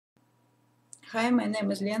Hi, my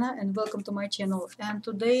name is Lena and welcome to my channel. And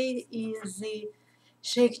today is the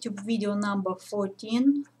Shaketube video number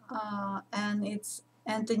 14 and it's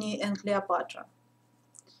Antony and Cleopatra.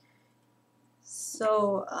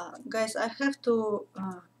 So guys, I have to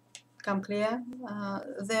come clear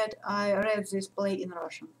that I read this play in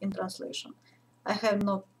Russian, in translation. I have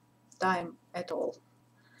no time at all.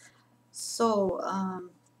 So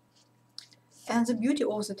and the beauty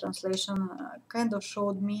of the translation kind of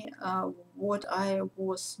showed me what I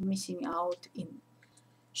was missing out in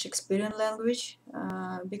Shakespearean language,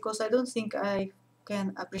 because I don't think I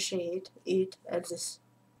can appreciate it at this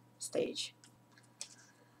stage.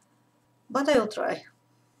 But I'll try.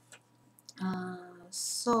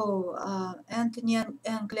 Antony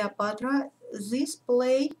and Cleopatra, this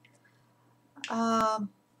play,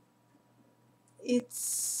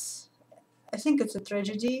 I think it's a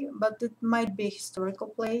tragedy, but it might be a historical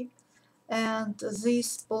play. And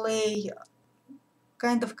this play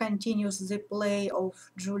kind of continues the play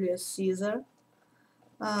of Julius Caesar,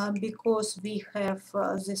 because we have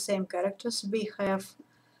the same characters. We have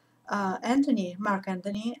Mark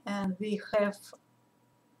Antony, and we have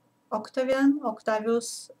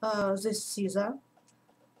Octavius, this Caesar,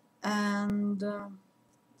 and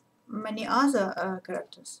many other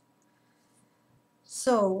characters.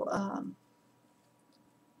 So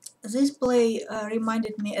this play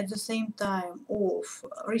reminded me at the same time of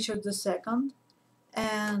Richard II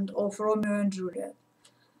and of Romeo and Juliet.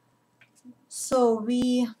 So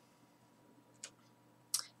we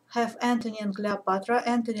have Antony and Cleopatra.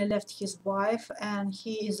 Antony left his wife and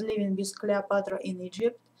he is living with Cleopatra in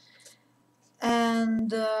Egypt.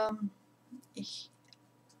 And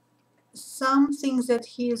some think that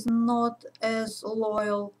he is not as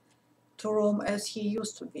loyal to Rome as he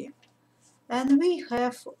used to be. And we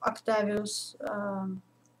have Octavius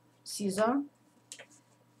Caesar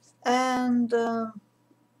and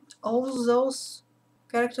all those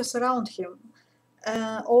characters around him.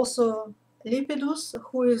 Also Lepidus,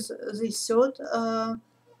 who is the third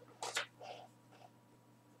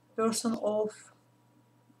person of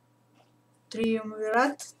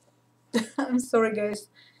Triumvirate. I'm sorry, guys.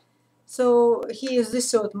 So he is the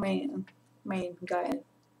third main guy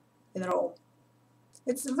in Rome.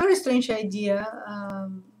 It's a very strange idea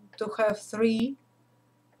to have three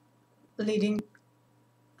leading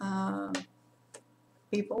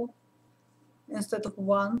people instead of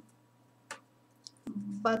one.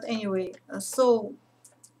 But anyway, so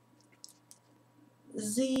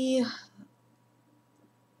the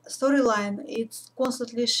storyline, it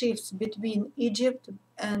constantly shifts between Egypt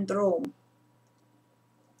and Rome,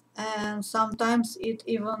 and sometimes it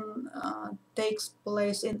even takes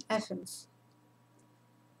place in Athens.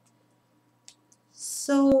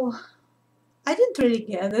 So I didn't really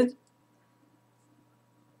get it.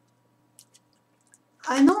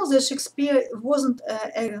 I know that Shakespeare wasn't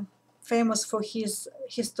famous for his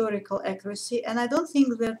historical accuracy, and I don't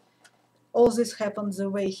think that all this happened the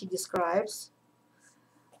way he describes.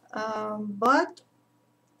 But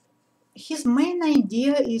his main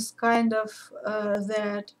idea is kind of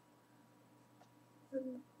that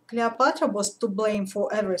Cleopatra was to blame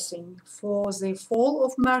for everything, for the fall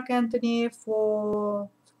of Mark Antony, for,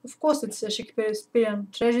 of course, it's a Shakespearean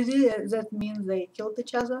tragedy, that means they killed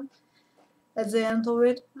each other at the end of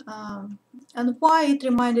it. And why it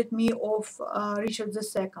reminded me of Richard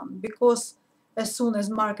II, because as soon as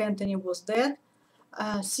Mark Antony was dead,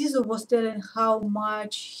 Caesar was telling how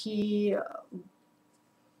much he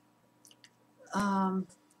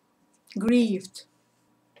grieved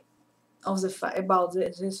about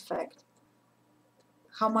this fact,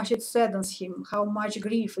 how much it saddens him, how much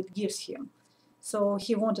grief it gives him. So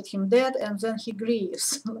he wanted him dead, and then he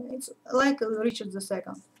grieves. It's like Richard II.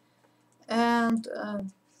 And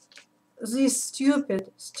this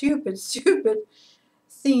stupid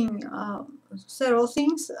thing, several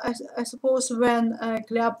things, I suppose, when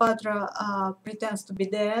Cleopatra pretends to be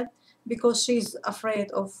dead because she's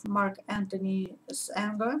afraid of Mark Antony's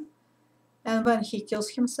anger, and when he kills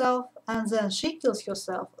himself, and then she kills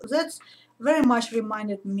herself, that's very much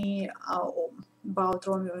reminded me about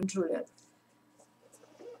Romeo and Juliet.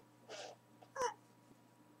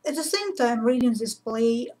 At the same time, reading this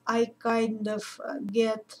play, I kind of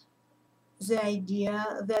get the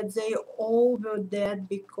idea that they all were dead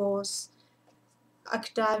because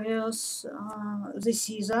Octavius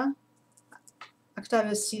Caesar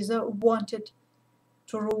wanted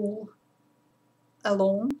to rule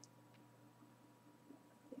alone.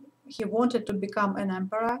 He wanted to become an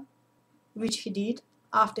emperor, which he did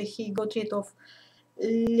after he got rid of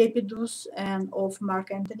Lepidus and of Mark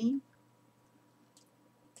Antony.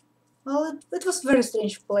 Well, it was a very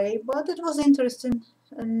strange play, but it was interesting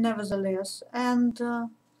nevertheless. And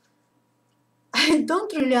I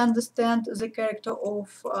don't really understand the character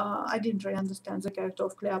of. I didn't really understand the character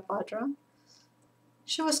of Cleopatra.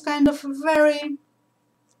 She was kind of very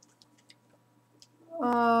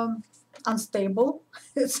unstable.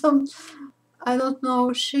 Some, I don't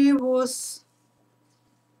know. She was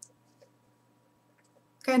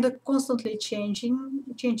kind of constantly changing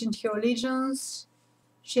her allegiance,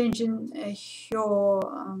 changing her,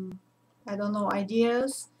 I don't know,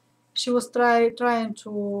 ideas. She was trying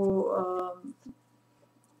to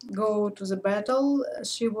go to the battle.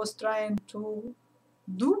 She was trying to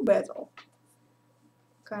do battle,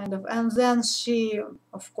 kind of. And then she,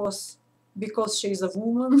 of course, because she's a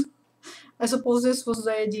woman, I suppose this was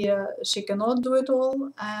the idea, she cannot do it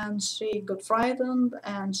all, and she got frightened,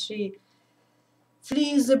 and she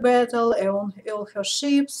flees the battle on all her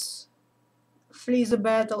ships, flees the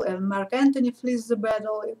battle, and Mark Antony flees the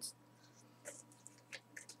battle.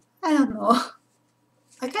 I don't know.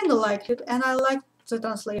 I kind of liked it, and I liked the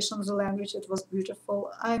translation of the language. It was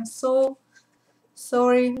beautiful. I'm so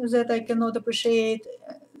sorry that I cannot appreciate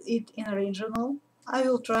it in original. I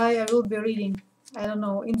will try. I will be reading, I don't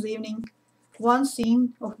know, in the evening, one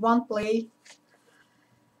scene of one play.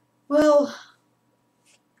 Well,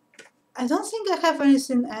 I don't think I have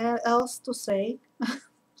anything else to say.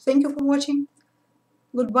 Thank you for watching.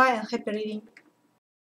 Goodbye and happy reading.